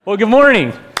Well, good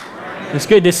morning. It's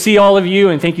good to see all of you,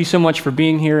 and thank you so much for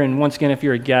being here. And once again, if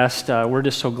you're a guest, we're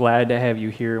just so glad to have you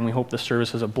here, and we hope the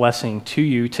service is a blessing to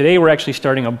you. Today, we're actually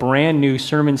starting a brand new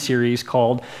sermon series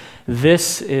called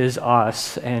This Is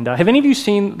Us. And have any of you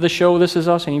seen the show This Is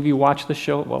Us? Any of you watched the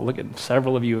show? Well, look at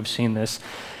several of you have seen this.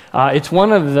 It's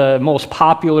one of the most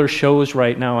popular shows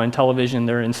right now on television.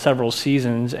 They're in several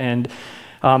seasons, and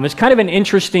it's kind of an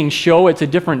interesting show. It's a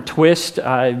different twist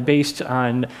based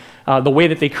on the way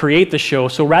that they create the show.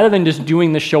 So rather than just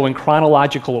doing the show in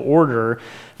chronological order,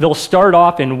 they'll start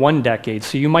off in one decade.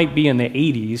 So you might be in the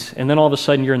 80s, and then all of a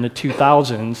sudden you're in the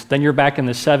 2000s, then you're back in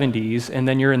the 70s, and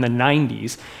then you're in the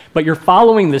 90s. But you're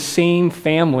following the same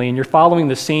family, and you're following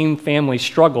the same family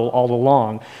struggle all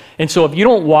along. And so if you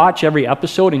don't watch every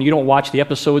episode, and you don't watch the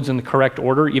episodes in the correct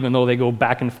order, even though they go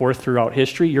back and forth throughout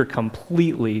history, you're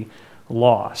completely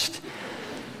lost.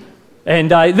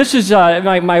 And this is,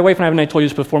 my wife and I, haven't I told you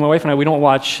this before, my wife and I, we don't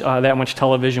watch that much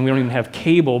television. We don't even have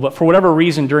cable. But for whatever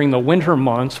reason, during the winter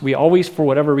months, we always, for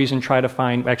whatever reason, try to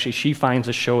find, actually, she finds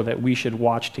a show that we should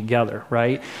watch together,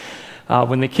 right?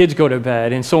 When the kids go to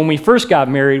bed. And so when we first got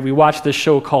married, we watched this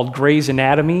show called Grey's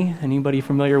Anatomy. Anybody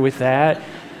familiar with that?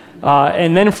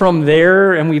 And then from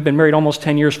there, and we've been married almost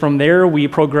 10 years, from there, we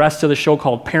progressed to the show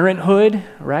called Parenthood,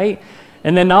 right?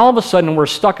 And then all of a sudden, we're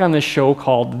stuck on this show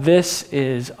called This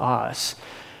Is Us.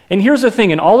 And here's the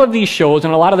thing, in all of these shows,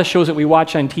 and a lot of the shows that we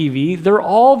watch on TV, they're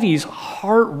all these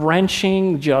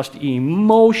heart-wrenching, just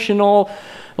emotional,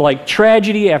 like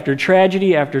tragedy after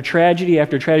tragedy after tragedy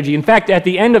after tragedy. In fact, at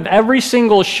the end of every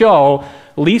single show,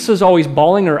 Lisa's always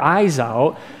bawling her eyes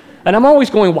out, and I'm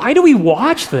always going, why do we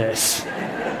watch this?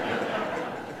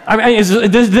 I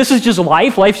mean, this is just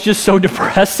life? Life's just so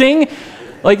depressing?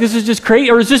 Like, this is just crazy?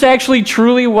 Or is this actually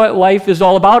truly what life is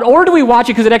all about? Or do we watch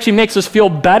it because it actually makes us feel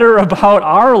better about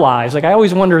our lives? Like, I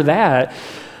always wonder that.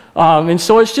 And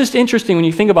so it's just interesting when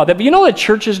you think about that. But you know that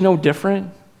church is no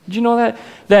different? Did you know that?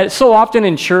 That so often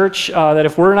in church, that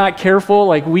if we're not careful,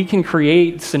 like, we can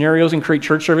create scenarios and create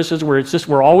church services where it's just,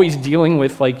 we're always dealing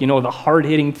with, like, you know, the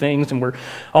hard-hitting things, and we're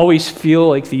always feel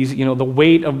like these, you know, the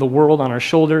weight of the world on our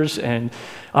shoulders. And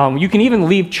you can even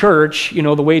leave church, you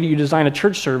know, the way that you design a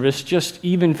church service, just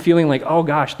even feeling like, oh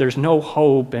gosh, there's no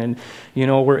hope, and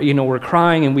we're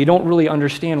crying, and we don't really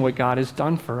understand what God has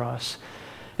done for us.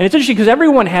 And it's interesting because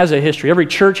everyone has a history. Every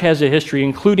church has a history,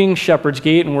 including Shepherd's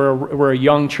Gate, and we're a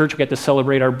young church. We got to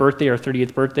celebrate our birthday, our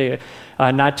 30th birthday,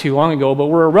 not too long ago. But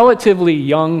we're a relatively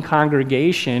young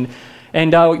congregation,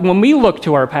 and when we look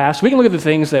to our past, we can look at the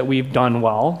things that we've done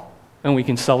well, and we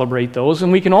can celebrate those.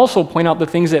 And we can also point out the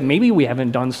things that maybe we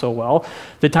haven't done so well,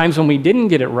 the times when we didn't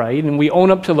get it right, and we own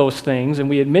up to those things, and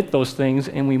we admit those things,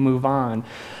 and we move on.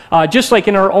 Just like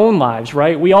in our own lives,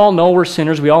 right? We all know we're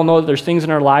sinners. We all know that there's things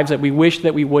in our lives that we wish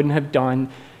that we wouldn't have done,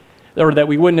 or that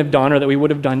we wouldn't have done, or that we would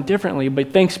have done differently.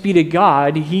 But thanks be to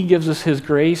God, He gives us His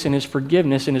grace and His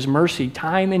forgiveness and His mercy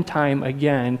time and time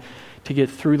again to get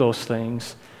through those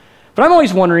things. But I'm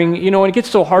always wondering, you know, it gets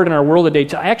so hard in our world today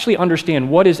to actually understand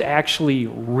what is actually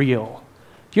real.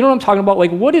 Do you know what I'm talking about?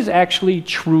 Like, what is actually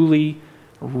truly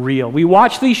real? We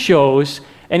watch these shows,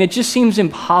 and it just seems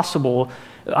impossible.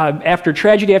 After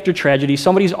tragedy,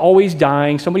 somebody's always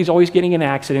dying, somebody's always getting in an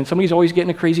accident, somebody's always getting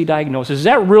a crazy diagnosis. Is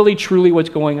that really truly what's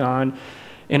going on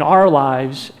in our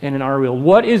lives and in our world?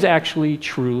 What is actually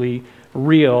truly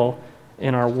real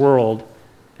in our world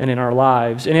and in our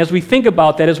lives? And as we think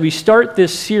about that, as we start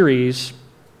this series,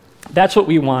 that's what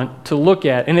we want to look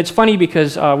at. And it's funny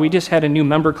because we just had a new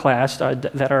member class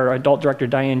that our adult director,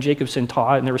 Diane Jacobson,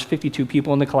 taught, and there was 52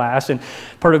 people in the class. And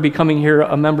part of becoming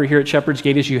a member here at Shepherd's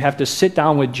Gate is you have to sit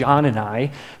down with John and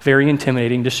I. Very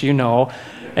intimidating, just so you know.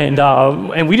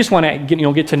 And we just want to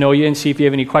get to know you and see if you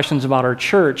have any questions about our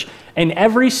church. And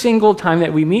every single time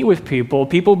that we meet with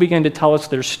people begin to tell us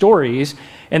their stories,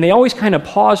 and they always kind of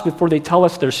pause before they tell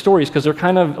us their stories because they're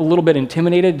kind of a little bit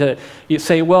intimidated to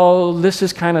say, well, this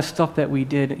is kind of stuff that we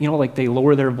did, you know, like they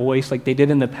lower their voice like they did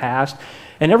in the past.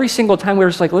 And every single time we're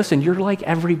just like, listen, you're like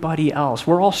everybody else.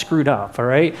 We're all screwed up, all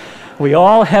right? We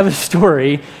all have a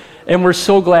story. And we're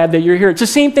so glad that you're here. It's the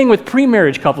same thing with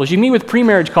pre-marriage couples. You meet with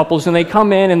pre-marriage couples, and they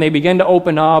come in, and they begin to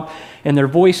open up, and their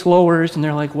voice lowers, and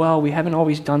they're like, well, we haven't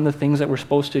always done the things that we're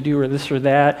supposed to do, or this or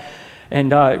that.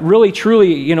 And really,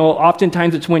 truly, you know,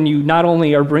 oftentimes it's when you not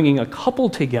only are bringing a couple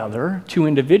together, two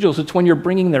individuals, it's when you're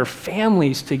bringing their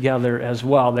families together as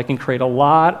well. That can create a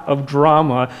lot of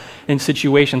drama in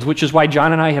situations, which is why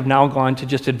John and I have now gone to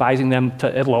just advising them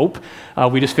to elope.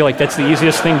 We just feel like that's the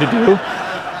easiest thing to do.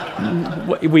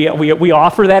 We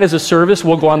offer that as a service.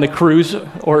 We'll go on the cruise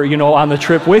or, you know, on the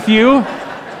trip with you.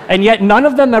 And yet none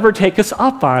of them ever take us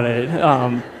up on it.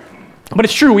 But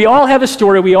it's true, we all have a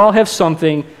story, we all have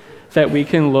something that we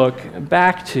can look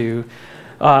back to.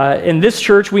 And this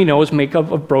church, we know, is made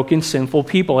up of broken, sinful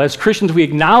people. As Christians, we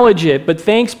acknowledge it, but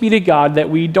thanks be to God that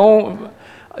we don't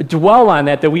dwell on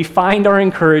that we find our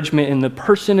encouragement in the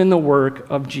person and the work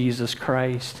of Jesus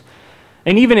Christ.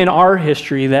 And even in our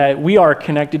history, that we are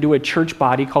connected to a church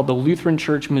body called the Lutheran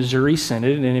Church Missouri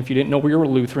Synod. And if you didn't know we were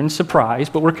Lutheran, surprise,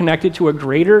 but we're connected to a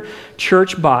greater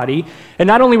church body. And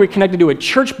not only are we connected to a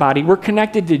church body, we're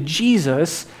connected to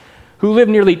Jesus, who lived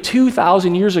nearly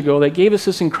 2,000 years ago, that gave us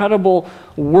this incredible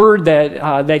word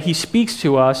that he speaks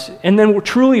to us. And then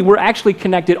we're actually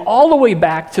connected all the way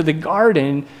back to the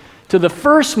garden, to the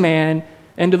first man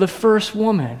and to the first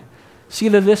woman. See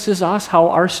that this is us, how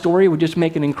our story would just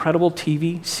make an incredible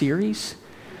TV series?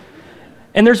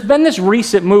 And there's been this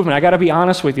recent movement, I got to be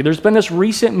honest with you, there's been this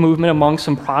recent movement among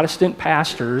some Protestant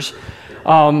pastors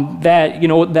that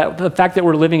the fact that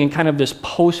we're living in kind of this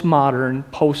postmodern,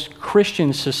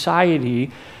 post-Christian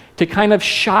society, to kind of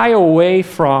shy away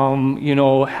from,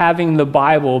 having the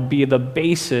Bible be the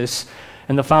basis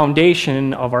and the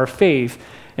foundation of our faith.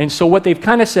 And so what they've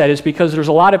kind of said is, because there's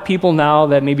a lot of people now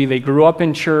that maybe they grew up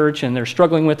in church and they're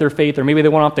struggling with their faith, or maybe they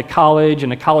went off to college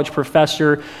and a college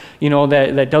professor,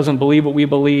 that doesn't believe what we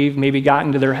believe, maybe got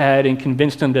into their head and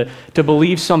convinced them to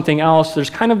believe something else. There's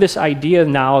kind of this idea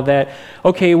now that,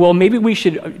 okay, well, maybe we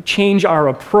should change our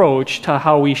approach to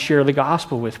how we share the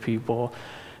gospel with people.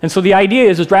 And so the idea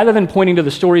is rather than pointing to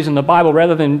the stories in the Bible,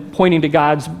 rather than pointing to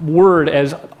God's word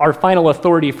as our final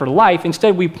authority for life,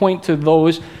 instead we point to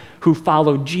those who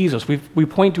followed Jesus. We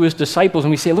point to his disciples and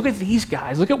we say, look at these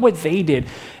guys, look at what they did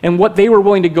and what they were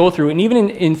willing to go through. And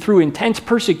even through intense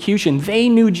persecution, they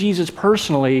knew Jesus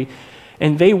personally,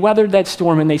 and they weathered that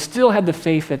storm, and they still had the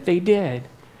faith that they did.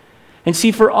 And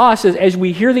see, for us, as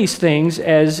we hear these things,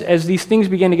 as these things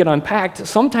begin to get unpacked,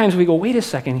 sometimes we go, wait a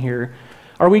second here.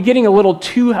 Are we getting a little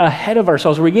too ahead of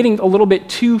ourselves? Are we getting a little bit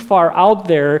too far out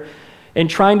there and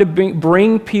trying to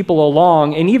bring people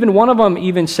along? And even one of them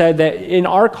even said that in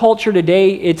our culture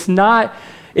today, it's not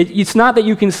that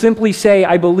you can simply say,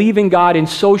 I believe in God and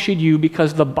so should you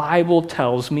because the Bible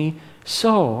tells me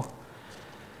so.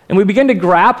 And we begin to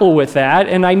grapple with that,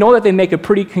 and I know that they make a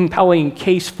pretty compelling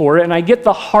case for it, and I get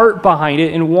the heart behind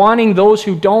it in wanting those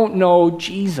who don't know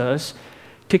Jesus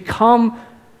to come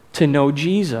to know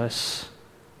Jesus.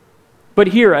 But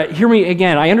hear me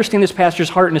again. I understand this pastor's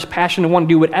heart and his passion to want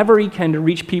to do whatever he can to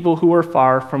reach people who are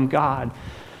far from God.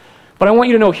 But I want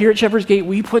you to know, here at Shepherd's Gate,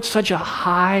 we put such a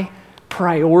high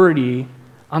priority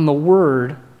on the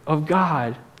Word of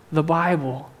God, the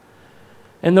Bible.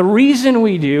 And the reason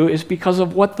we do is because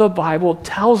of what the Bible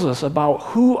tells us about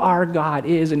who our God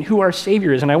is and who our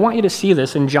Savior is. And I want you to see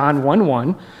this in John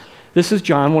 1:1. This is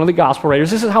John, one of the gospel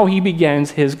writers. This is how he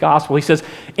begins his gospel. He says,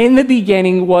 in the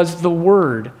beginning was the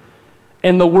Word,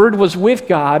 and the Word was with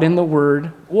God, and the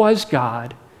Word was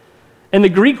God. And the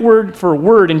Greek word for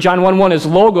word in John 1:1 is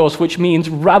logos, which means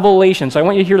revelation. So I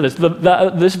want you to hear this.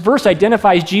 This verse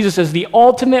identifies Jesus as the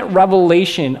ultimate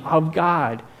revelation of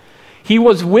God. He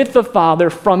was with the Father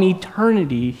from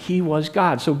eternity. He was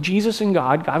God. So Jesus and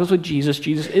God was with Jesus.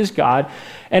 Jesus is God.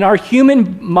 And our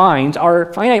human minds,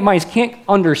 our finite minds, can't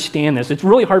understand this. It's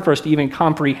really hard for us to even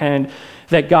comprehend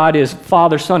that God is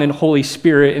Father, Son, and Holy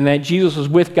Spirit, and that Jesus was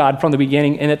with God from the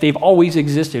beginning, and that they've always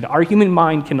existed. Our human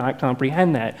mind cannot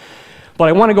comprehend that. But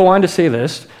I want to go on to say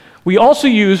this. We also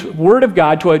use Word of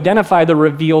God to identify the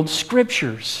revealed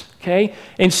Scriptures, okay?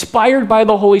 Inspired by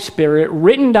the Holy Spirit,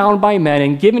 written down by men,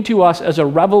 and given to us as a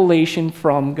revelation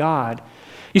from God.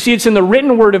 You see, it's in the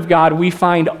written Word of God we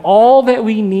find all that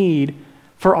we need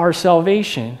for our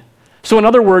salvation. So in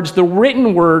other words, the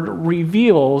written Word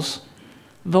reveals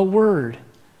the Word,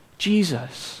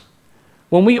 Jesus.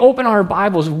 When we open our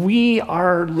Bibles, we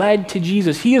are led to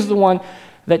Jesus. He is the one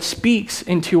that speaks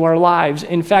into our lives.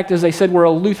 In fact, as I said, we're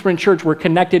a Lutheran church. We're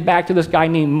connected back to this guy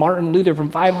named Martin Luther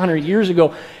from 500 years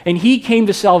ago, and he came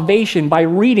to salvation by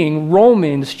reading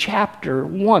Romans chapter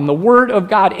 1. The Word of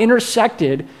God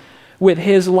intersected with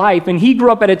his life, and he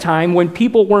grew up at a time when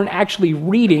people weren't actually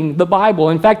reading the Bible.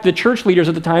 In fact, the church leaders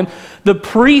at the time, the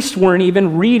priests weren't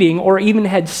even reading or even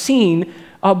had seen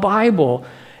a Bible.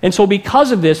 And so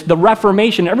because of this, the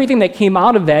Reformation, everything that came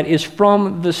out of that is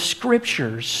from the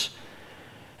Scriptures.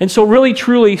 And so really,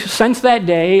 truly, since that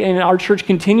day, and our church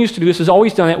continues to do this, has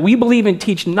always done it, we believe and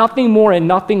teach nothing more and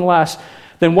nothing less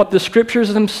than what the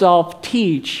Scriptures themselves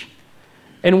teach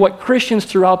and what Christians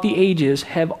throughout the ages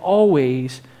have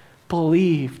always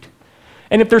believed.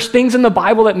 And if there's things in the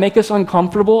Bible that make us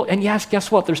uncomfortable, and yes, guess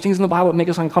what? There's things in the Bible that make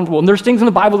us uncomfortable. And there's things in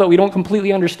the Bible that we don't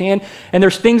completely understand. And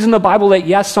there's things in the Bible that,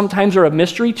 yes, sometimes are a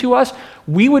mystery to us.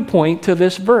 We would point to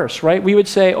this verse, right? We would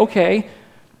say, okay,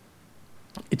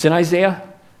 it's in Isaiah.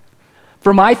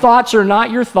 For my thoughts are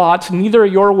not your thoughts, neither are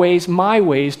your ways my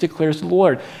ways, declares the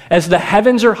Lord. As the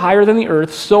heavens are higher than the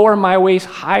earth, so are my ways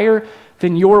higher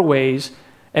than your ways,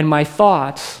 and my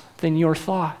thoughts than your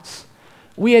thoughts.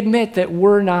 We admit that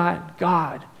we're not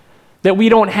God, that we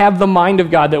don't have the mind of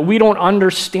God, that we don't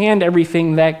understand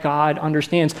everything that God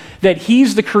understands, that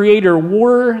He's the creator,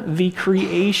 we're the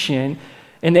creation,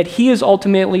 and that He is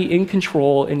ultimately in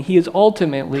control, and He is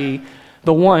ultimately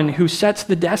the one who sets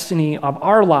the destiny of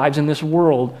our lives in this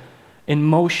world in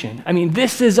motion. I mean,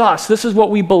 this is us. This is what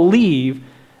we believe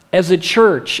as a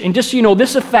church. And just so you know,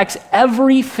 this affects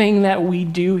everything that we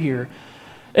do here.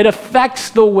 It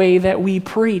affects the way that we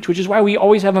preach, which is why we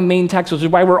always have a main text, which is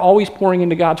why we're always pouring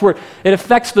into God's Word. It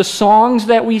affects the songs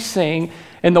that we sing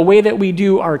and the way that we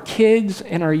do our kids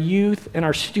and our youth and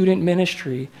our student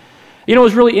ministry. You know, it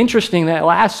was really interesting that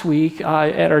last week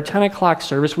at our 10 o'clock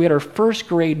service, we had our first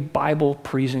grade Bible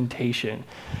presentation.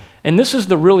 And this is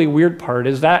the really weird part,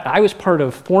 is that I was part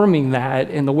of forming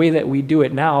that in the way that we do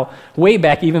it now, way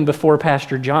back even before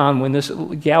Pastor John, when this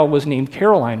gal was named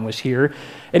Caroline was here.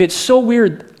 And it's so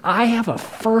weird. I have a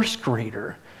first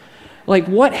grader. Like,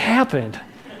 what happened?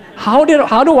 How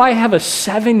do I have a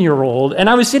 7-year-old? And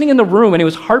I was sitting in the room, and it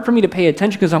was hard for me to pay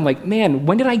attention because I'm like, man,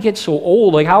 when did I get so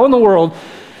old? Like, how in the world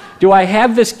do I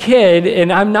have this kid,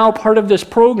 and I'm now part of this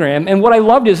program? And what I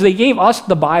loved is they gave us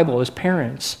the Bible as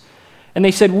parents. And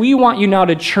they said, we want you now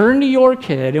to turn to your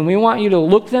kid, and we want you to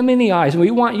look them in the eyes, and we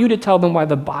want you to tell them why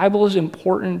the Bible is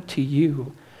important to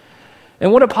you.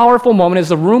 And what a powerful moment, as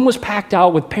the room was packed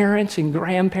out with parents and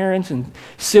grandparents and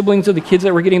siblings of the kids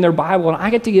that were getting their Bible, and I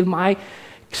get to give my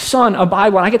son a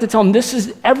Bible, and I get to tell him, this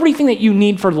is everything that you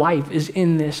need for life is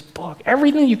in this book.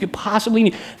 Everything you could possibly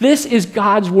need. This is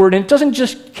God's Word, and it doesn't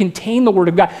just contain the Word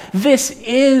of God. This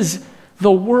is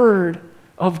the Word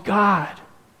of God.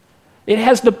 It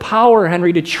has the power,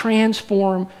 Henry, to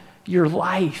transform your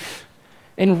life.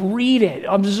 And read it,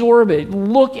 absorb it,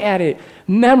 look at it,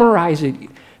 memorize it.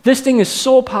 This thing is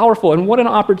so powerful, and what an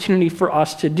opportunity for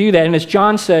us to do that. And as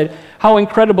John said, how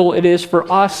incredible it is for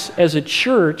us as a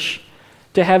church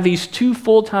to have these 2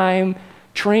 full-time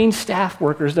trained staff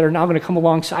workers that are now going to come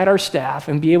alongside our staff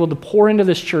and be able to pour into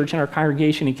this church and our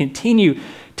congregation and continue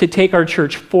to take our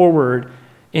church forward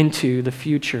into the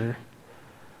future.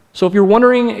 So if you're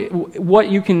wondering what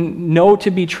you can know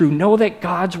to be true, know that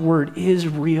God's Word is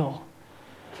real.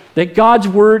 That God's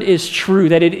Word is true,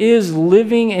 that it is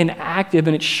living and active,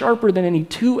 and it's sharper than any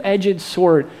two-edged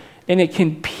sword, and it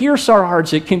can pierce our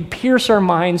hearts, it can pierce our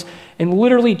minds, and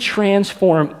literally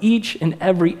transform each and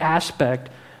every aspect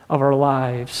of our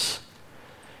lives.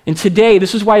 And today,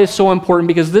 this is why it's so important,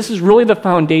 because this is really the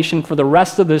foundation for the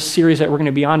rest of this series that we're going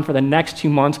to be on for the next 2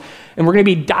 months, and we're going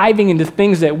to be diving into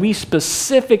things that we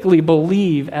specifically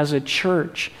believe as a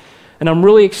church. And I'm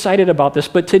really excited about this.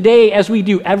 But today, as we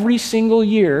do every single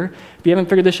year, if you haven't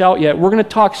figured this out yet, we're going to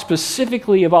talk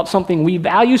specifically about something we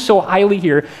value so highly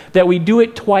here that we do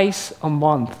it twice a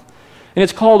month. And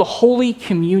it's called Holy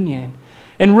Communion.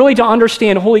 And really, to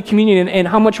understand Holy Communion and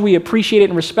how much we appreciate it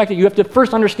and respect it, you have to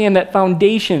first understand that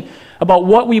foundation about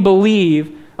what we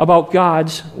believe about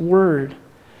God's Word.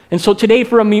 And so today,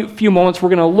 for a few moments, we're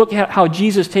going to look at how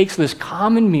Jesus takes this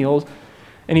common meal,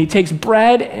 and He takes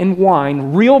bread and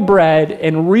wine, real bread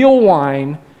and real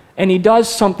wine, and He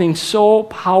does something so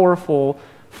powerful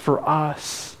for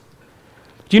us.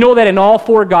 Do you know that in all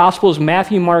 4 Gospels,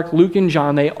 Matthew, Mark, Luke, and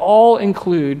John, they all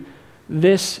include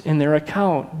this in their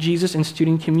account, Jesus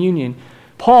instituting communion.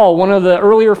 Paul, one of the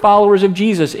earlier followers of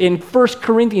Jesus, in 1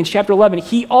 Corinthians chapter 11,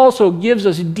 he also gives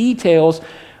us details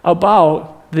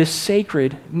about this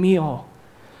sacred meal.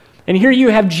 And here you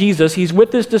have Jesus, he's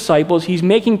with his disciples, he's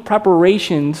making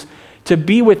preparations to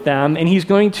be with them, and he's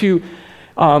going to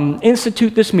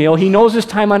institute this meal. He knows his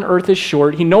time on earth is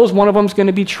short. He knows one of them's going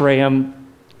to betray him.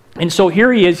 And so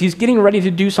here he is, he's getting ready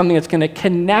to do something that's going to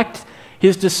connect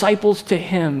his disciples to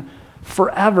him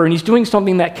forever. And he's doing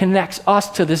something that connects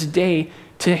us to this day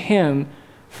to him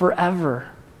forever.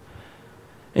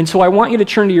 And so I want you to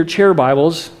turn to your chair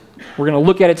Bibles. We're going to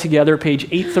look at it together, page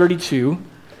 832.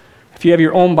 If you have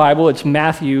your own Bible, it's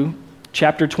Matthew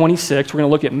chapter 26. We're going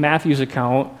to look at Matthew's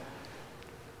account.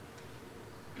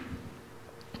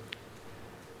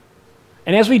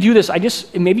 And as we do this,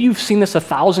 maybe you've seen this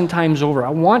 1,000 times over.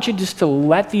 I want you just to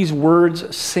let these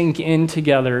words sink in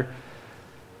together.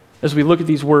 as we look at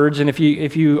these words. And if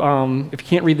you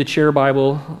can't read the chair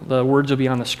Bible, the words will be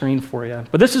on the screen for you.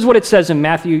 But this is what it says in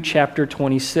Matthew chapter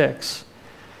 26.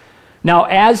 Now,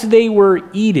 as they were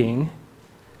eating,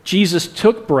 Jesus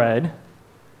took bread,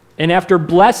 and after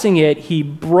blessing it, he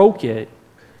broke it,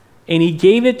 and he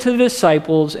gave it to the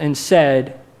disciples and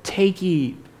said, "Take,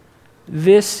 eat.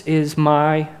 This is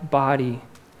my body."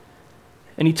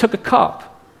 And he took a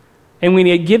cup. And when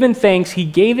he had given thanks, he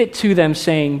gave it to them,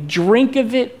 saying, "Drink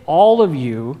of it, all of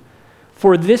you,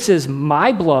 for this is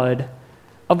my blood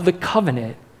of the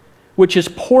covenant, which is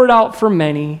poured out for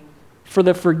many for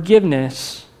the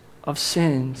forgiveness of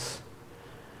sins."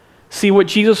 See, what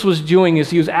Jesus was doing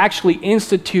is he was actually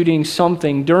instituting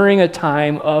something during a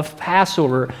time of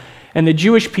Passover. And the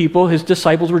Jewish people, his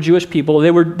disciples were Jewish people,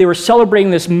 they were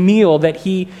celebrating this meal that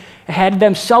he had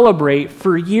them celebrate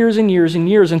for years and years and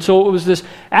years. And so it was this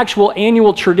actual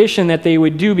annual tradition that they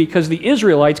would do, because the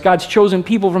Israelites, God's chosen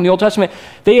people from the Old Testament,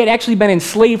 they had actually been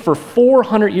enslaved for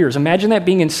 400 years. Imagine that,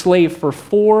 being enslaved for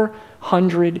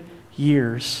 400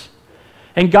 years.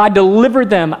 And God delivered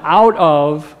them out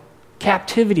of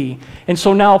captivity. And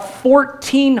so now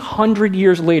 1,400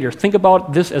 years later, think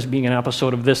about this as being an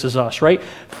episode of This Is Us, right?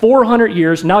 400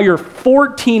 years, now you're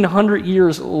 1,400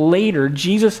 years later,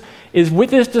 Jesus is with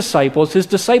his disciples. His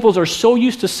disciples are so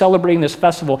used to celebrating this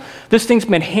festival. This thing's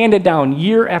been handed down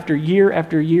year after year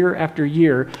after year after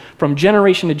year, from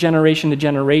generation to generation to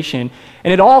generation.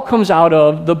 And it all comes out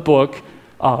of the book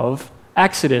of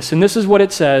Exodus. And this is what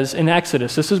it says in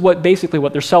Exodus. This is basically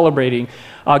what they're celebrating.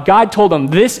 God told them,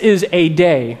 this is a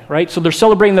day, right? So they're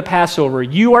celebrating the Passover.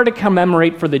 You are to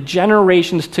commemorate for the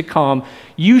generations to come.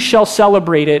 You shall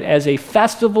celebrate it as a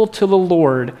festival to the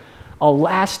Lord, a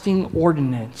lasting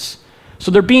ordinance.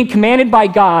 So they're being commanded by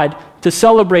God to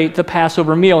celebrate the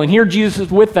Passover meal. And here Jesus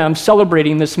is with them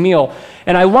celebrating this meal.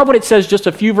 And I love what it says just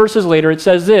a few verses later. It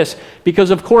says this, because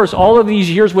of course all of these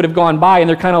years would have gone by and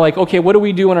they're kind of like, okay, what do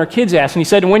we do when our kids ask? And he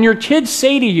said, when your kids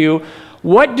say to you,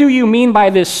 what do you mean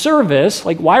by this service?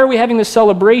 Like, why are we having this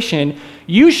celebration?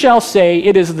 You shall say,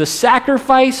 it is the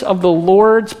sacrifice of the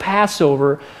Lord's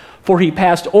Passover, for he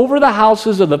passed over the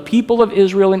houses of the people of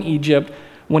Israel in Egypt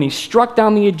when he struck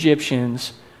down the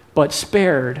Egyptians, but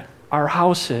spared our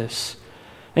houses.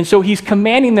 And so he's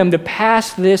commanding them to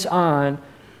pass this on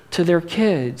to their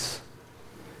kids.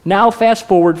 Now fast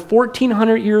forward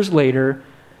 1,400 years later,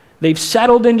 they've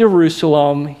settled in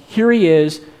Jerusalem. Here he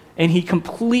is, and he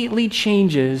completely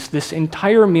changes this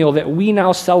entire meal that we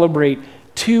now celebrate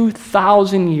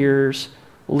 2,000 years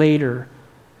later.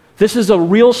 This is a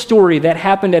real story that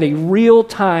happened at a real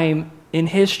time in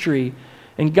history.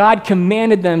 And God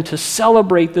commanded them to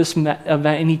celebrate this event,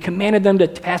 and he commanded them to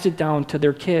pass it down to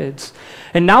their kids.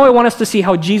 And now I want us to see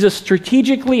how Jesus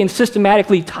strategically and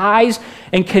systematically ties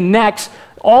and connects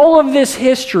all of this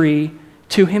history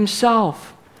to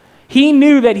himself. He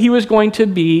knew that he was going to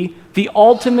be the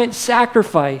ultimate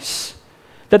sacrifice,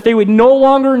 that they would no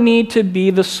longer need to be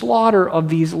the slaughter of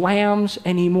these lambs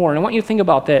anymore. And I want you to think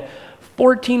about that.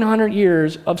 1,400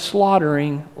 years of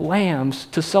slaughtering lambs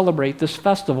to celebrate this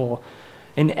festival.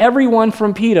 And everyone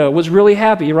from PETA was really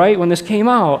happy, right, when this came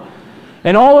out.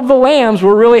 And all of the lambs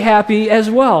were really happy as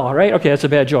well, right? Okay, that's a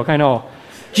bad joke, I know.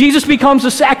 Jesus becomes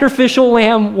a sacrificial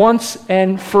lamb once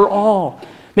and for all.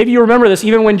 Maybe you remember this,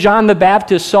 even when John the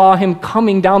Baptist saw him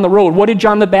coming down the road. What did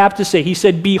John the Baptist say? He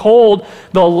said, "Behold,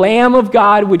 the Lamb of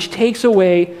God, which takes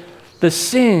away the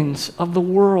sins of the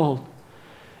world."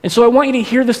 And so I want you to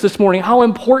hear this morning, how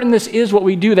important this is, what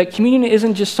we do, that communion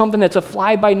isn't just something that's a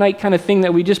fly-by-night kind of thing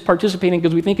that we just participate in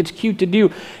because we think it's cute to do.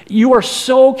 You are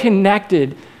so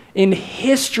connected in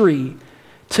history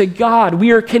to God.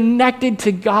 We are connected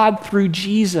to God through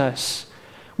Jesus.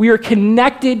 We are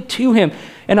connected to him.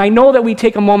 And I know that we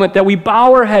take a moment, that we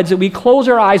bow our heads, that we close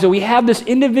our eyes, that we have this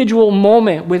individual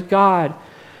moment with God,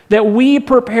 that we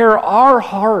prepare our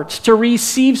hearts to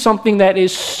receive something that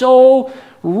is so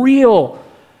real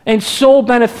and so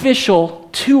beneficial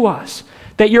to us,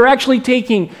 that you're actually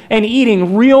taking and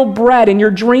eating real bread and you're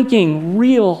drinking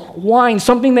real wine,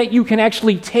 something that you can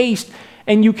actually taste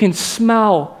and you can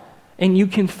smell and you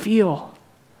can feel.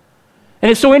 And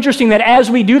it's so interesting that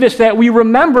as we do this, that we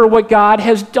remember what God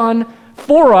has done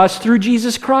for us through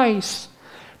Jesus Christ,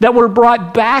 that we're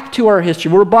brought back to our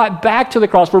history, we're brought back to the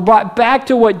cross, we're brought back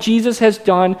to what Jesus has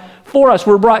done for us,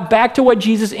 we're brought back to what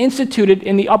Jesus instituted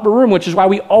in the upper room, which is why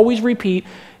we always repeat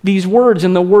these words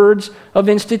in the words of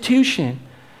institution.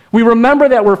 We remember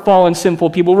that we're fallen,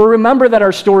 sinful people. We remember that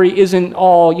our story isn't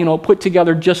all, put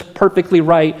together just perfectly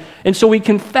right. And so we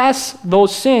confess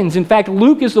those sins. In fact,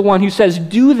 Luke is the one who says,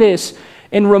 "Do this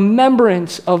in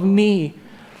remembrance of me."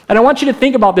 And I want you to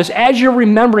think about this. As you're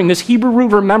remembering, this Hebrew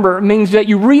root remember means that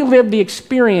you relive the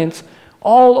experience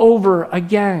all over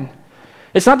again.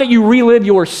 It's not that you relive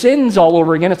your sins all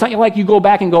over again. It's not like you go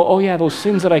back and go, oh yeah, those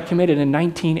sins that I committed in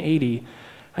 1980,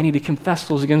 I need to confess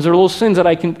those again. There are those sins that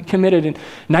I committed in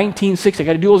 1960. I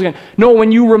got to do those again. No,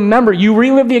 when you remember, you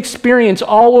relive the experience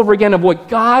all over again of what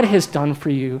God has done for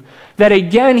you. That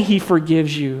again, he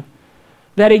forgives you.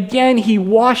 That again, he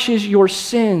washes your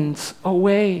sins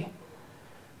away.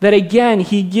 That again,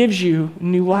 he gives you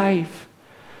new life.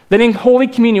 That in Holy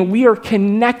Communion, we are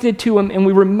connected to him and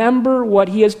we remember what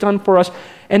he has done for us.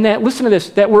 And that, listen to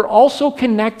this, that we're also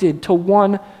connected to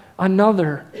one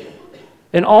another.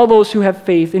 And all those who have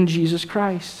faith in Jesus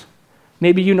Christ.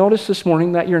 Maybe you noticed this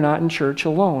morning that you're not in church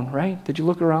alone, right? Did you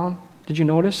look around? Did you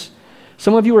notice?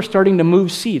 Some of you are starting to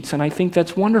move seats, and I think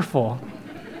that's wonderful.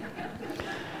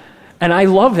 And I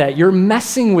love that. You're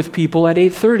messing with people at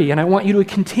 8:30, and I want you to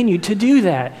continue to do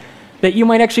that. That you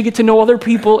might actually get to know other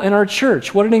people in our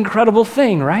church. What an incredible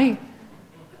thing, right?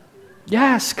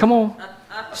 Yes, come on.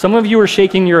 Some of you are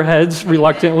shaking your heads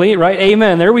reluctantly, right?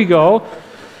 Amen. There we go.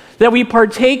 That we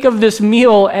partake of this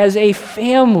meal as a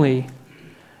family,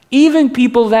 even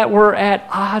people that we're at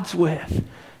odds with,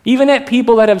 even at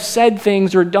people that have said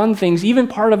things or done things, even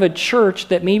part of a church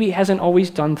that maybe hasn't always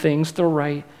done things the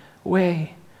right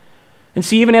way. And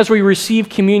see, even as we receive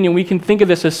communion, we can think of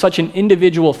this as such an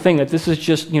individual thing, that this is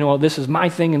just, this is my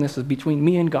thing and this is between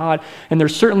me and God. And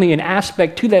there's certainly an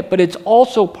aspect to that, but it's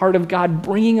also part of God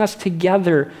bringing us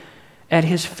together at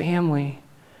his family.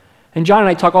 And John and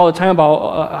I talk all the time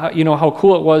about, how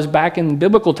cool it was back in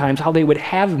biblical times, how they would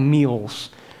have meals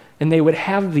and they would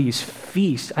have these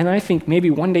feasts. And I think maybe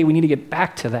one day we need to get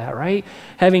back to that, right?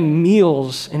 Having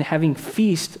meals and having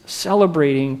feasts,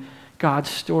 celebrating God's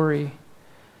story.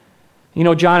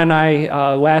 John and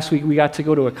I, last week, we got to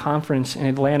go to a conference in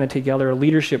Atlanta together, a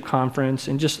leadership conference,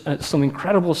 and just some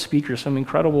incredible speakers, some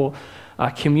incredible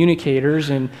communicators.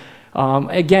 And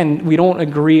again, we don't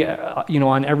agree,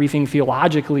 on everything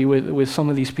theologically with some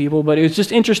of these people, but it was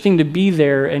just interesting to be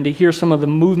there and to hear some of the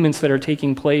movements that are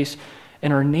taking place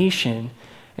in our nation.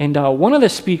 And one of the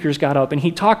speakers got up and he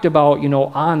talked about,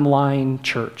 online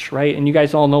church, right? And you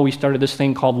guys all know we started this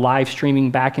thing called live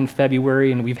streaming back in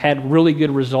February, and we've had really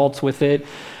good results with it.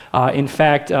 In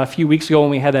fact, a few weeks ago when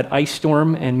we had that ice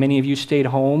storm and many of you stayed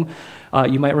home,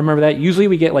 you might remember that. Usually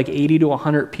we get like 80 to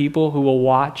 100 people who will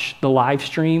watch the live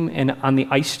stream, and on the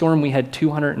ice storm we had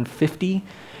 250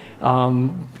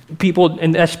 people,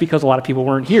 and that's because a lot of people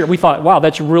weren't here. We thought, wow,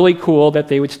 that's really cool that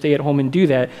they would stay at home and do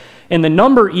that. And the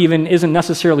number even isn't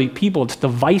necessarily people, it's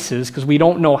devices, because we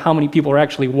don't know how many people are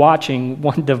actually watching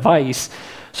one device.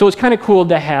 So it's kind of cool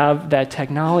to have that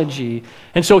technology.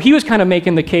 And so he was kind of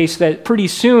making the case that pretty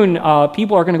soon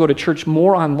people are going to go to church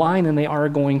more online than they are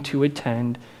going to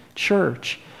attend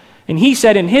church. And he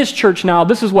said in his church now,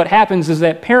 this is what happens is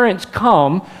that parents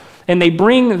come and they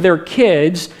bring their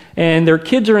kids, and their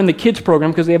kids are in the kids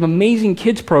program because they have an amazing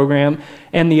kids program,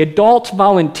 and the adults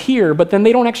volunteer, but then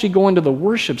they don't actually go into the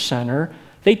worship center.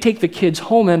 They take the kids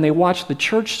home and they watch the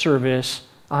church service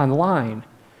online.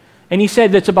 And he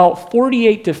said that's about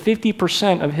 48 to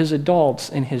 50% of his adults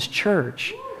in his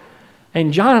church.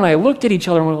 And John and I looked at each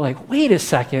other and we were like, wait a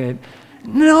second,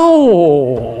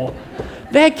 no.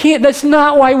 That's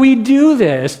not why we do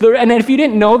this. And if you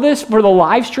didn't know this, for the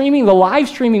live streaming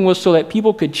was so that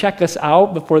people could check us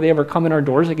out before they ever come in our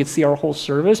doors. They could see our whole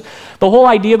service. The whole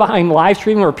idea behind live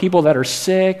streaming are people that are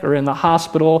sick or in the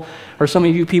hospital, or some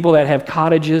of you people that have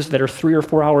cottages that are 3 or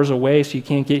 4 hours away so you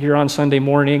can't get here on Sunday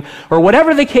morning, or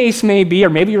whatever the case may be, or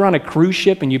maybe you're on a cruise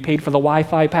ship and you paid for the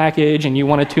Wi-Fi package and you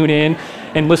want to tune in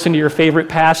and listen to your favorite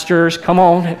pastors. Come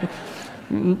on.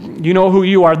 You know who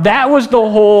you are. That was the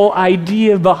whole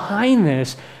idea behind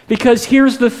this. Because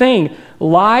here's the thing.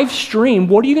 Live stream,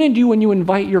 what are you going to do when you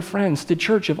invite your friends to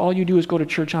church if all you do is go to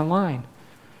church online?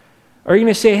 Are you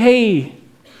going to say, hey,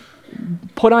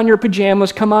 put on your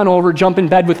pajamas, come on over, jump in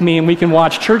bed with me, and we can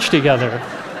watch church together?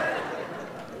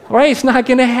 Right? It's not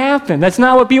going to happen. That's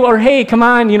not what people are. Hey, come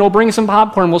on, bring some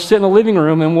popcorn. We'll sit in the living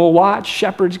room and we'll watch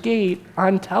Shepherd's Gate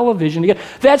on television together.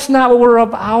 That's not what we're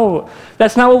about.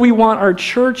 That's not what we want our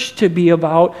church to be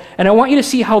about. And I want you to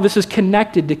see how this is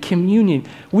connected to communion.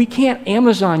 We can't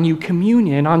Amazon you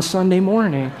communion on Sunday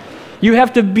morning. You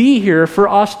have to be here for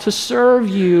us to serve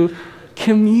you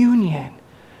communion.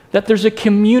 That there's a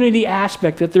community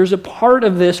aspect, that there's a part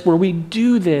of this where we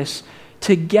do this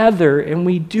together and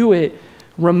we do it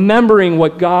remembering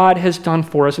what God has done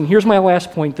for us. And here's my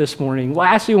last point this morning.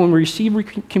 Lastly, when we receive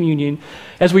communion,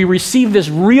 as we receive this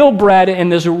real bread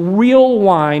and this real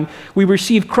wine, we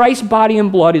receive Christ's body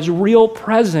and blood, his real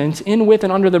presence in, with,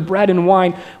 and under the bread and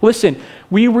wine. Listen,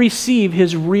 we receive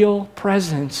his real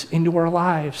presence into our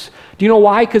lives. Do you know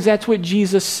why? Because that's what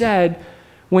Jesus said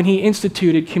when he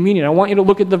instituted communion. I want you to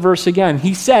look at the verse again.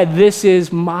 He said, "This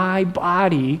is my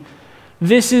body.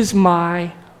 This is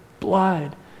my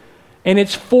blood." And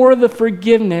it's for the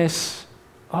forgiveness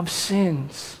of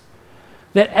sins.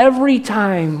 That every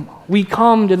time we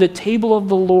come to the table of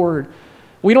the Lord,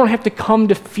 we don't have to come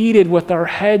defeated with our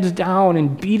heads down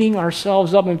and beating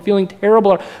ourselves up and feeling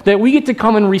terrible. That we get to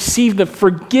come and receive the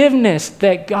forgiveness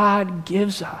that God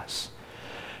gives us.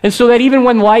 And so that even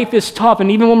when life is tough,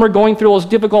 and even when we're going through those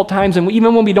difficult times, and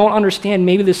even when we don't understand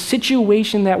maybe the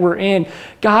situation that we're in,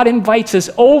 God invites us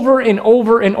over and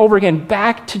over and over again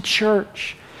back to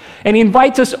church. And he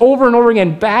invites us over and over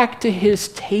again back to his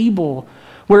table,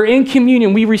 where in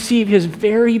communion we receive his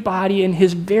very body and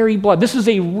his very blood. This is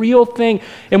a real thing,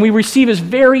 and we receive his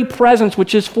very presence,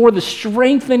 which is for the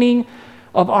strengthening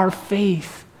of our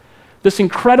faith. This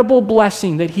incredible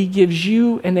blessing that he gives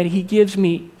you and that he gives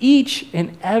me each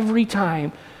and every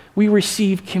time we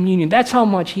receive communion. That's how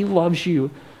much he loves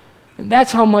you. And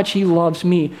that's how much he loves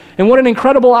me. And what an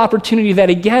incredible opportunity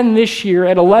that again this year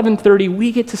at 11:30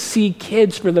 we get to see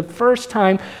kids for the first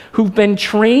time who've been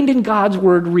trained in God's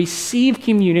word receive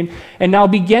communion and now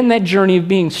begin that journey of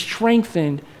being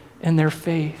strengthened in their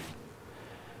faith.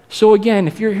 So again,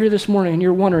 if you're here this morning and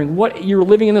you're wondering what you're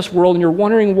living in this world and you're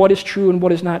wondering what is true and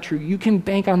what is not true, you can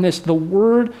bank on this. The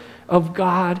word of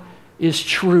God is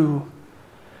true.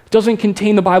 It doesn't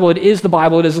contain the Bible. It is the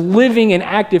Bible. It is living and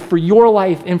active for your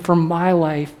life and for my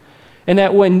life. And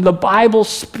that when the Bible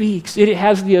speaks, it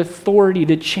has the authority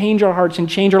to change our hearts and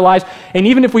change our lives. And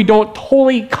even if we don't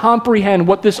totally comprehend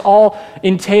what this all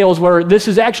entails, where this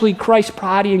is actually Christ's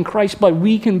body and Christ's blood,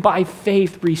 we can by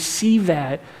faith receive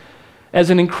that as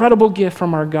an incredible gift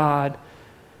from our God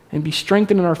and be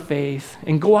strengthened in our faith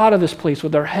and go out of this place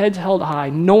with our heads held high,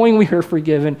 knowing we are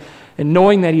forgiven and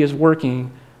knowing that he is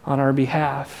working on our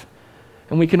behalf.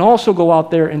 And we can also go out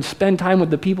there and spend time with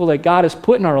the people that God has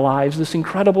put in our lives, this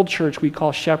incredible church we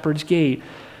call Shepherd's Gate,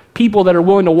 people that are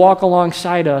willing to walk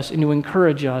alongside us and to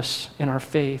encourage us in our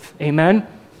faith. Amen?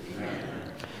 Amen.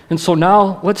 And so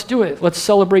now, let's do it. Let's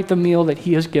celebrate the meal that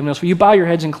he has given us. Will you bow your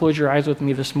heads and close your eyes with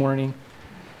me this morning?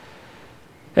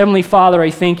 Heavenly Father, I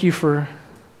thank you for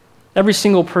every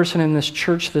single person in this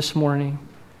church this morning.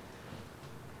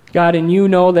 God, and you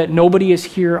know that nobody is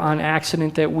here on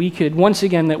accident, that we could, once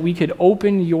again, that we could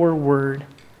open your word.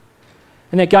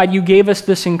 And that, God, you gave us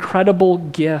this incredible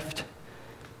gift,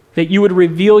 that you would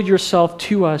reveal yourself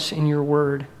to us in your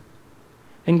word.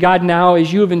 And God, now,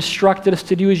 as you have instructed us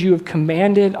to do, as you have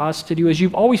commanded us to do, as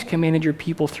you've always commanded your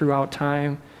people throughout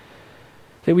time,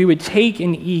 that we would take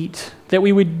and eat, that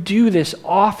we would do this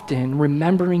often,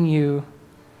 remembering you.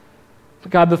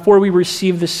 But God, before we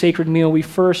receive this sacred meal, we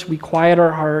quiet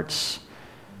our hearts,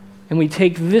 and we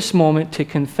take this moment to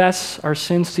confess our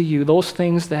sins to you, those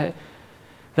things that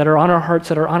are on our hearts,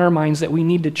 that are on our minds, that we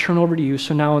need to turn over to you.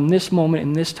 So now in this moment,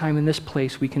 in this time, in this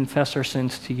place, we confess our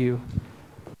sins to you.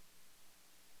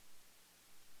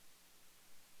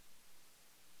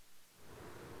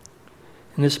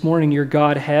 And this morning, your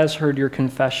God has heard your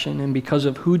confession, and because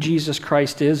of who Jesus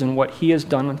Christ is and what he has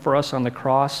done for us on the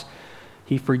cross,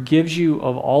 he forgives you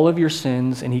of all of your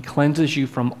sins, and he cleanses you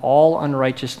from all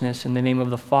unrighteousness in the name of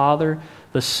the Father,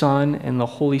 the Son, and the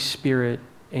Holy Spirit.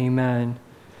 Amen.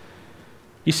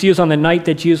 You see, it was on the night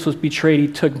that Jesus was betrayed, he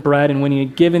took bread, and when he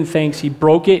had given thanks, he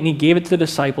broke it, and he gave it to the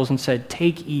disciples and said,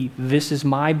 "Take, eat, this is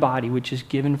my body, which is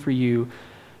given for you.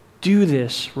 Do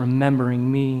this,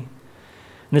 remembering me."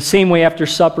 In the same way, after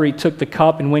supper, he took the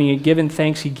cup, and when he had given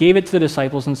thanks, he gave it to the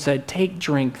disciples and said, "Take,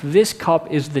 drink. This cup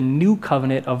is the new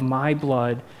covenant of my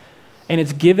blood, and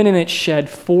it's given and it's shed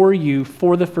for you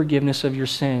for the forgiveness of your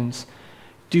sins.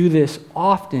 Do this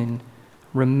often,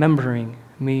 remembering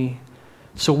me."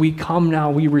 So we come now,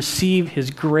 we receive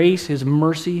his grace, his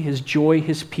mercy, his joy,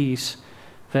 his peace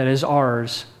that is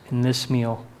ours in this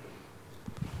meal.